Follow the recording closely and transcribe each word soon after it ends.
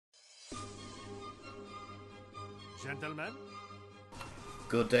Gentlemen?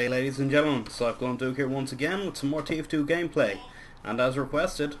 Good day, ladies and gentlemen. Cyclone Duke here once again with some more TF2 gameplay. And as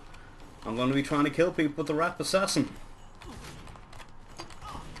requested, I'm going to be trying to kill people with the Rap Assassin.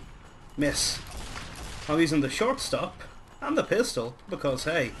 Miss. I'm using the short stop and the pistol because,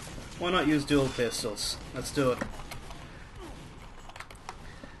 hey, why not use dual pistols? Let's do it.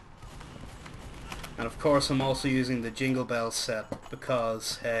 And of course I'm also using the Jingle Bell set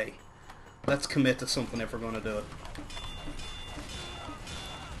because, hey, let's commit to something if we're going to do it.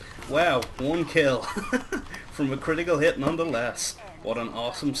 Wow, one kill from a critical hit nonetheless. What an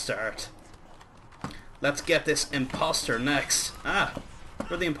awesome start. Let's get this imposter next. Ah,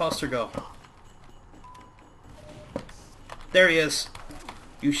 where'd the imposter go? There he is.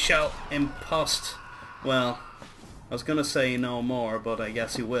 You shall impost. Well, I was gonna say no more, but I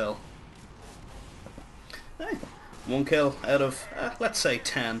guess you will. Hey, one kill out of, let's say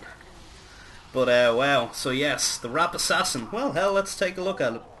 10. But wow, so yes, the Rap Assassin. Well, hell, let's take a look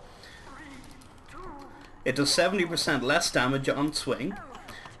at it. It does 70% less damage on swing,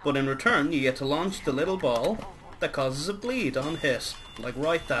 but in return you get to launch the little ball that causes a bleed on hit. Like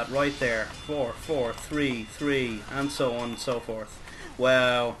write that right there. 4, 4, 3, 3, and so on and so forth.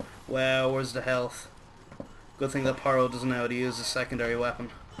 Wow, wow, where's the health? Good thing that Pyro doesn't know how to use a secondary weapon.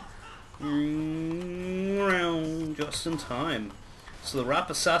 Just in time. So the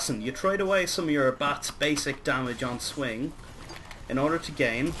Rap Assassin, you trade away some of your bat's basic damage on swing in order to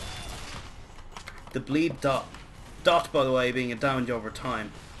gain the bleed dot. Dot, by the way, being a damage over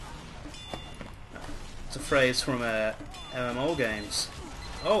time. It's a phrase from MMO games.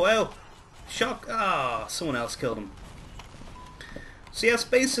 Oh wow! Shock! Ah, someone else killed him. So yes,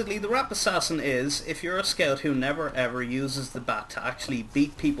 basically the Rap Assassin is, if you're a scout who never ever uses the bat to actually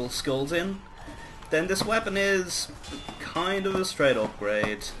beat people's skulls in, then this weapon is kind of a straight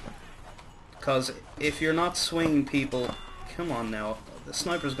upgrade. Because if you're not swinging people... Come on now, the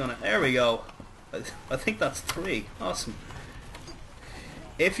sniper's gonna... There we go! I think that's 3. Awesome.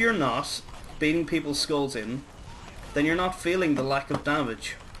 If you're not beating people's skulls in, then you're not feeling the lack of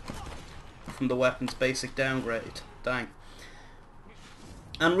damage from the weapon's basic downgrade. Dang.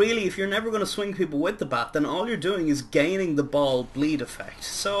 And really, if you're never going to swing people with the bat, then all you're doing is gaining the ball bleed effect.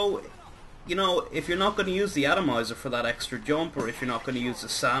 So, you know, if you're not going to use the atomizer for that extra jump, or if you're not going to use the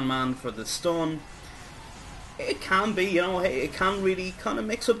Sandman for the stun, it can be, you know, it can really kind of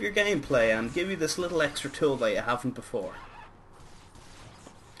mix up your gameplay and give you this little extra tool that you haven't before.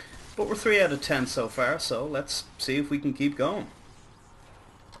 But we're 3 out of 10 so far, so let's see if we can keep going.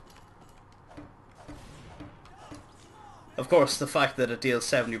 Of course, the fact that it deals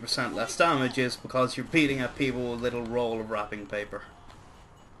 70% less damage is because you're beating at people with a little roll of wrapping paper.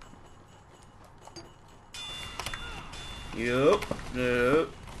 Yup, yup.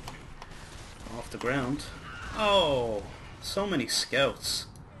 Off the ground. Oh, so many scouts.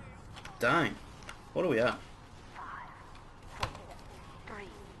 Dang. What are we at?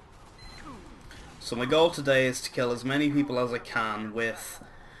 So my goal today is to kill as many people as I can with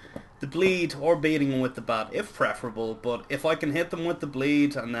the bleed or beating them with the bat, if preferable. But if I can hit them with the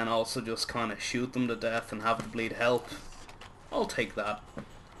bleed and then also just kind of shoot them to death and have the bleed help, I'll take that.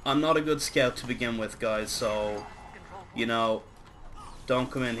 I'm not a good scout to begin with, guys, so, you know, don't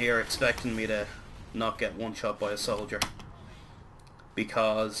come in here expecting me to not get one shot by a soldier,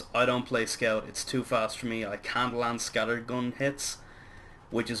 because I don't play scout. It's too fast for me. I can't land scattergun hits,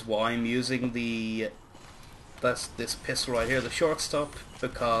 which is why I'm using this pistol right here, the shortstop,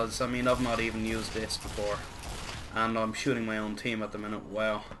 because I mean I've not even used this before, and I'm shooting my own team at the minute.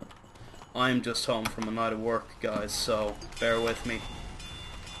 Wow, I'm just home from a night of work, guys, so bear with me.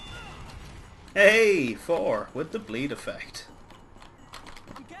 Hey, 4 with the bleed effect.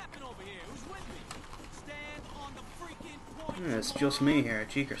 Yeah, it's just me here,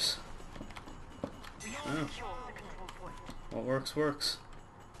 cheekers. Oh. What works, works.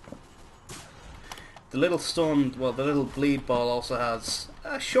 The little stun, well, the little bleed ball also has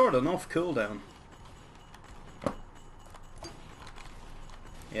a short enough cooldown.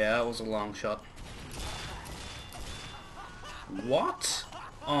 Yeah, that was a long shot. What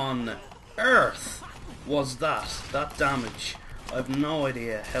on earth was that? That damage. I have no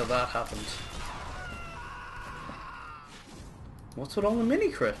idea how that happened. What's with all the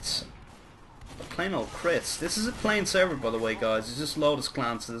mini crits? The plain old crits. This is a plain server, by the way, guys. It's just Lotus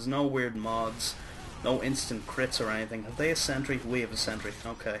Clan, so there's no weird mods, no instant crits or anything. Have they a sentry? We have a sentry.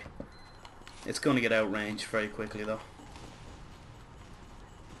 Okay. It's going to get outranged very quickly, though.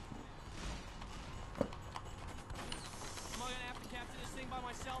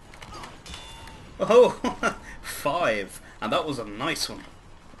 Oh, 5. And that was a nice one.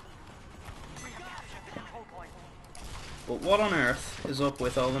 But what on earth is up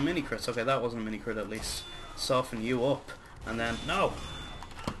with all the mini crits? Okay, that wasn't a mini crit at least. Soften you up. And then, no!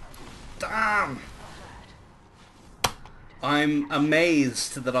 Damn! I'm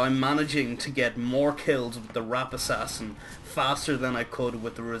amazed that I'm managing to get more kills with the Rap Assassin faster than I could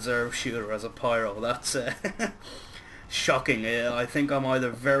with the reserve shooter as a pyro. That's shocking. I think I'm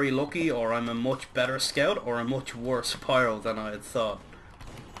either very lucky, or I'm a much better scout, or a much worse pyro than I had thought.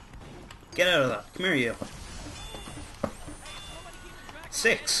 Get out of that. Come here, you.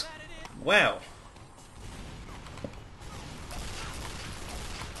 6. Wow.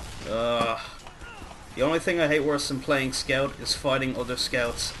 The only thing I hate worse than playing scout is fighting other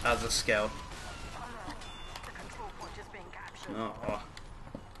scouts as a scout. Oh,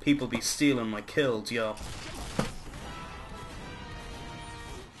 people be stealing my kills, yo.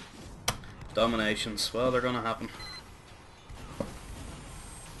 Dominations. Well, they're gonna happen.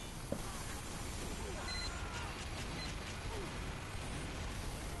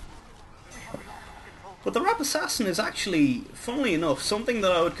 But the Rap Assassin is actually, funnily enough, something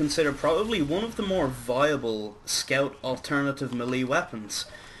that I would consider probably one of the more viable scout alternative melee weapons.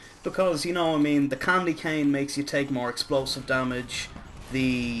 Because, you know, I mean, the Candy Cane makes you take more explosive damage,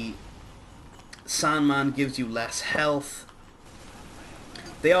 the Sandman gives you less health.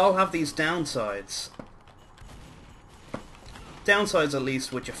 They all have these downsides. Downsides at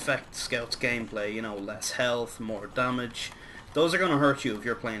least which affect Scout's gameplay, you know, less health, more damage. Those are going to hurt you if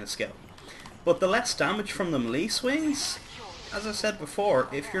you're playing a Scout. But the less damage from the melee swings, as I said before,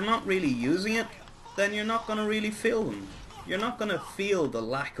 if you're not really using it, then you're not going to really feel them. You're not going to feel the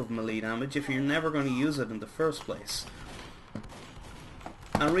lack of melee damage if you're never going to use it in the first place.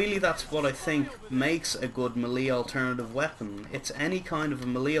 And really that's what I think makes a good melee alternative weapon. It's any kind of a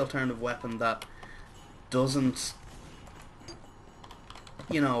melee alternative weapon that doesn't,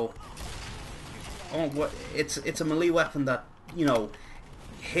 you know, it's a melee weapon that, you know,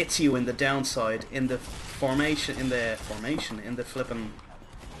 hits you in the downside, in the flippin'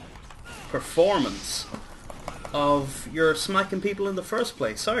 performance of your smacking people in the first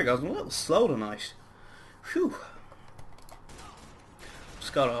place. Sorry guys, I'm a little slow tonight. Whew.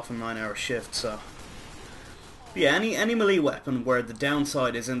 Just got off a 9-hour shift, so... But yeah, any melee weapon where the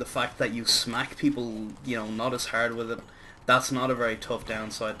downside is in the fact that you smack people, you know, not as hard with it, that's not a very tough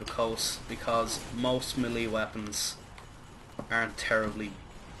downside because most melee weapons aren't terribly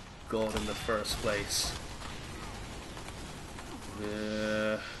good in the first place.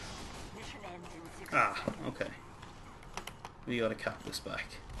 Okay. We gotta cap this back.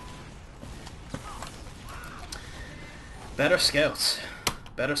 Better scouts.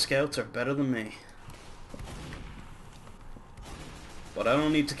 Better scouts are better than me. But I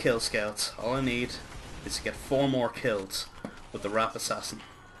don't need to kill scouts. All I need is to get 4 more kills with the Rap Assassin.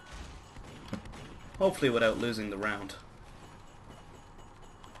 Hopefully without losing the round.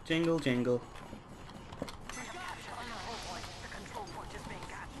 Jingle, jingle.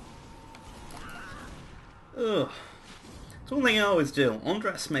 Ugh. It's one thing I always do.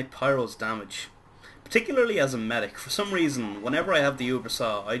 Underestimate Pyro's damage. Particularly as a medic. For some reason, whenever I have the Uber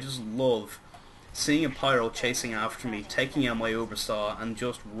Saw, I just love seeing a Pyro chasing after me, taking out my Uber Saw, and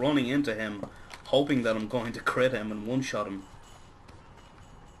just running into him, hoping that I'm going to crit him and one-shot him.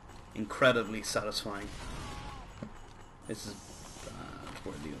 Incredibly satisfying. This is bad.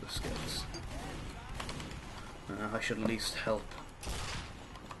 Where are the other skills? I should at least help.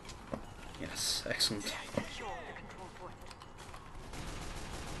 Yes, excellent.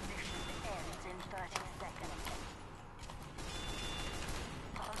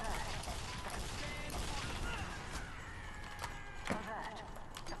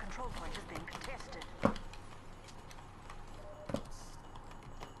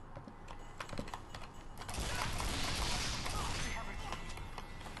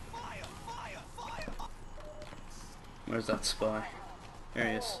 Where's that spy? There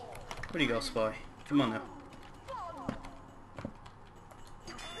he is. Where'd you go, spy? Come on now.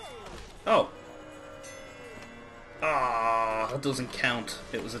 Oh! Ah, that doesn't count.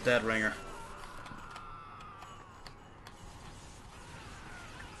 It was a dead ringer.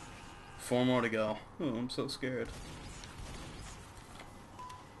 Four more to go. Oh, I'm so scared.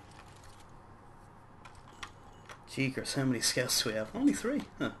 Jeekers, how many scouts do we have? Only 3.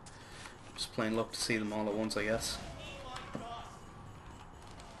 Huh. Just plain luck to see them all at once, I guess.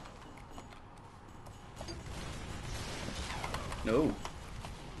 No.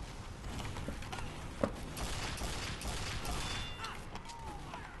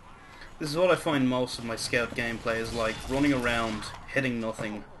 This is what I find most of my scout gameplay is like: running around, hitting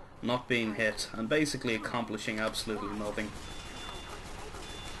nothing, not being hit, and basically accomplishing absolutely nothing.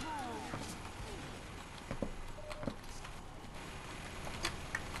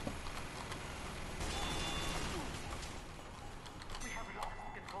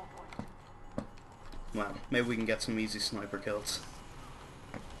 Well, maybe we can get some easy sniper kills.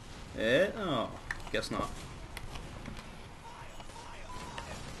 Oh, guess not.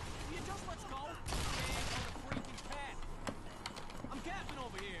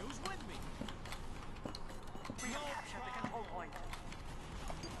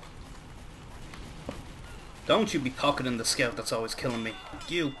 Don't you be pocketing the scout that's always killing me.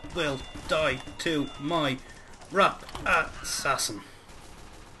 You will die to my rap assassin.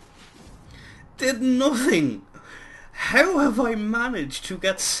 Did nothing! How have I managed to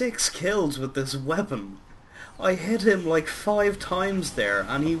get 6 kills with this weapon? I hit him like 5 times there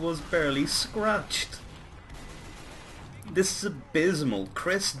and he was barely scratched. This is abysmal.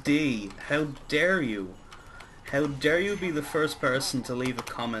 Chris D, how dare you? How dare you be the first person to leave a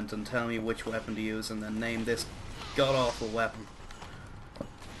comment and tell me which weapon to use and then name this god-awful weapon.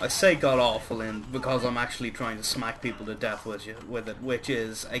 I say god-awful because I'm actually trying to smack people to death with it, which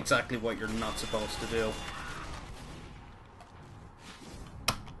is exactly what you're not supposed to do.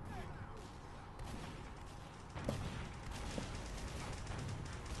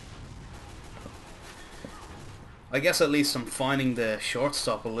 I guess at least I'm finding the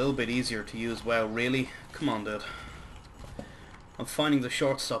shortstop a little bit easier to use. Wow, really? Come on, dude. I'm finding the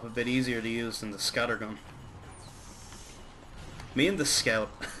shortstop a bit easier to use than the scattergun. Me and the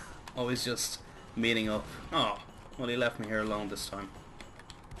scout always just meeting up. Oh, well, he left me here alone this time.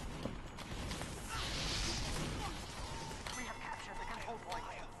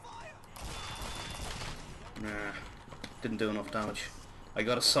 Nah, didn't do enough damage. I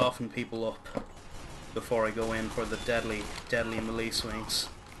gotta soften people up before I go in for the deadly melee swings.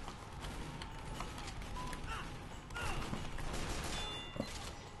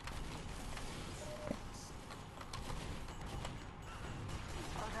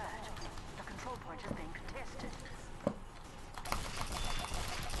 The control point is being contested.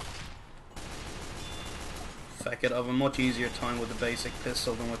 Feck it, I have a much easier time with the basic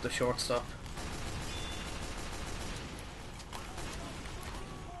pistol than with the shortstop.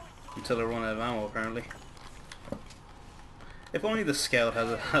 Until I run out of ammo, apparently. If only the scout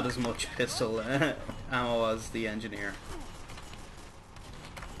had as much pistol ammo as the engineer.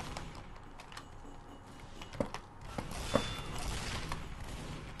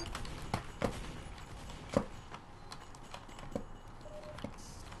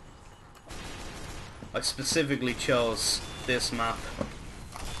 I specifically chose this map.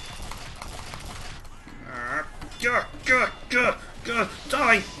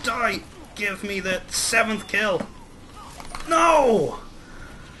 Die! Die! Give me the 7th kill! No!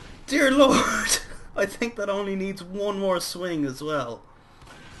 Dear Lord! I think that only needs one more swing as well.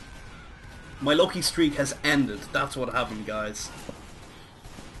 My lucky streak has ended. That's what happened, guys.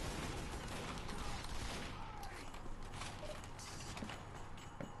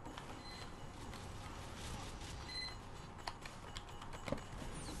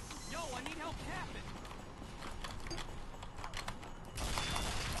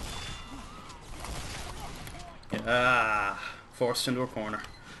 Forced into a corner.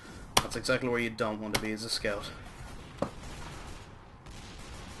 That's exactly where you don't want to be as a scout.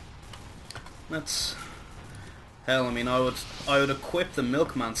 That's... Hell, I mean, I would equip the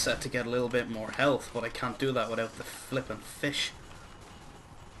milkman set to get a little bit more health, but I can't do that without the flippin' fish.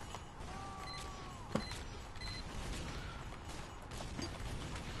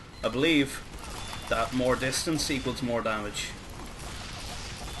 I believe that more distance equals more damage.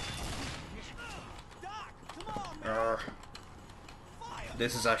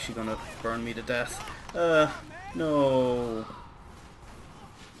 This is actually gonna burn me to death. No.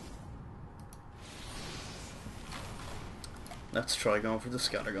 Let's try going for the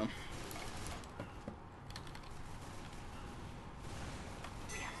scattergun.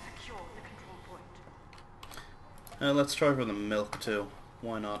 Let's try for the milk too.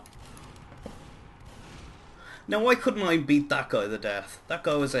 Why not? Now, why couldn't I beat that guy to death? That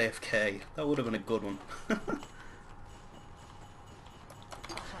guy was AFK. That would have been a good one.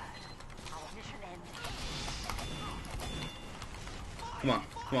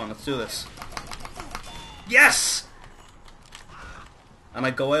 Come on, let's do this. Yes! And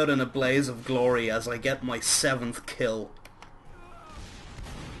I go out in a blaze of glory as I get my 7th kill.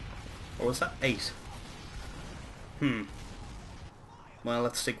 Or was that 8? Well,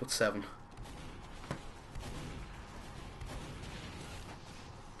 let's stick with 7.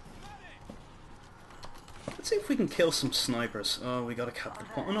 Let's see if we can kill some snipers. Oh, we got a captain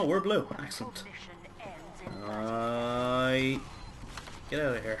point. Oh no, we're blue. Excellent. Get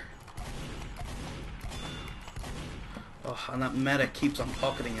out of here. Oh, and that medic keeps on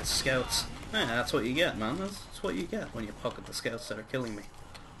pocketing his scouts. Yeah, that's what you get, man. That's what you get when you pocket the scouts that are killing me.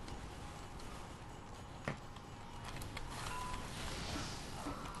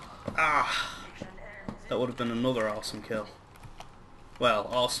 Ah! That would have been another awesome kill. Well,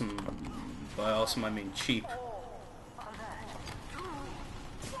 awesome. By awesome I mean cheap.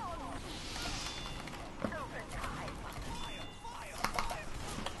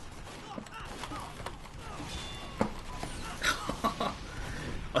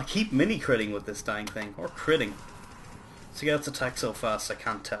 I keep mini-critting with this dang thing. Or critting. See how it's attacked so fast I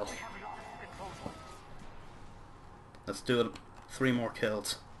can't tell. Let's do it. 3 more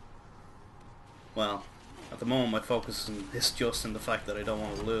kills. Well, at the moment my focus is just in the fact that I don't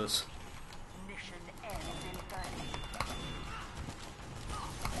want to lose. Mission ends in 30.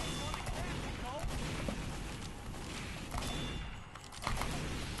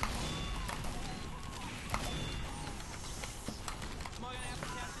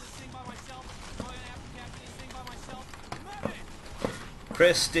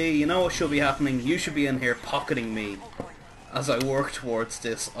 Christy, you know what should be happening? You should be in here pocketing me as I work towards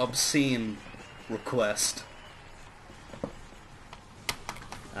this obscene request.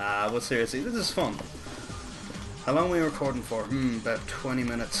 But seriously, this is fun. How long are we recording for? About 20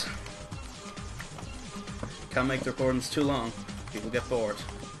 minutes. Can't make the recordings too long. People get bored.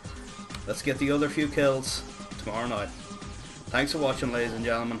 Let's get the other few kills tomorrow night. Thanks for watching, ladies and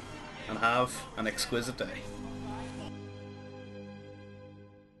gentlemen, and have an exquisite day.